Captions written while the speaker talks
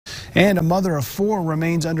And a mother of 4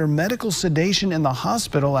 remains under medical sedation in the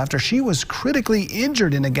hospital after she was critically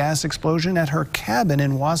injured in a gas explosion at her cabin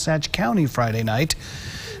in Wasatch County Friday night.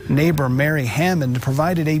 Neighbor Mary Hammond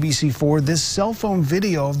provided ABC4 this cell phone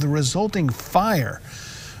video of the resulting fire.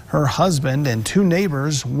 Her husband and 2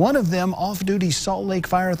 neighbors, one of them off-duty Salt Lake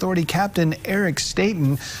Fire Authority Captain Eric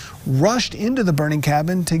Staten, rushed into the burning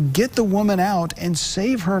cabin to get the woman out and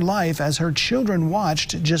save her life as her children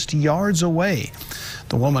watched just yards away.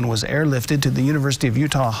 The woman was airlifted to the University of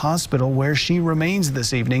Utah Hospital, where she remains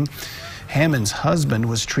this evening. Hammond's husband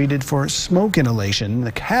was treated for smoke inhalation.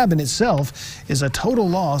 The cabin itself is a total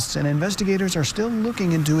loss, and investigators are still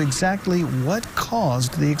looking into exactly what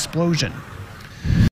caused the explosion.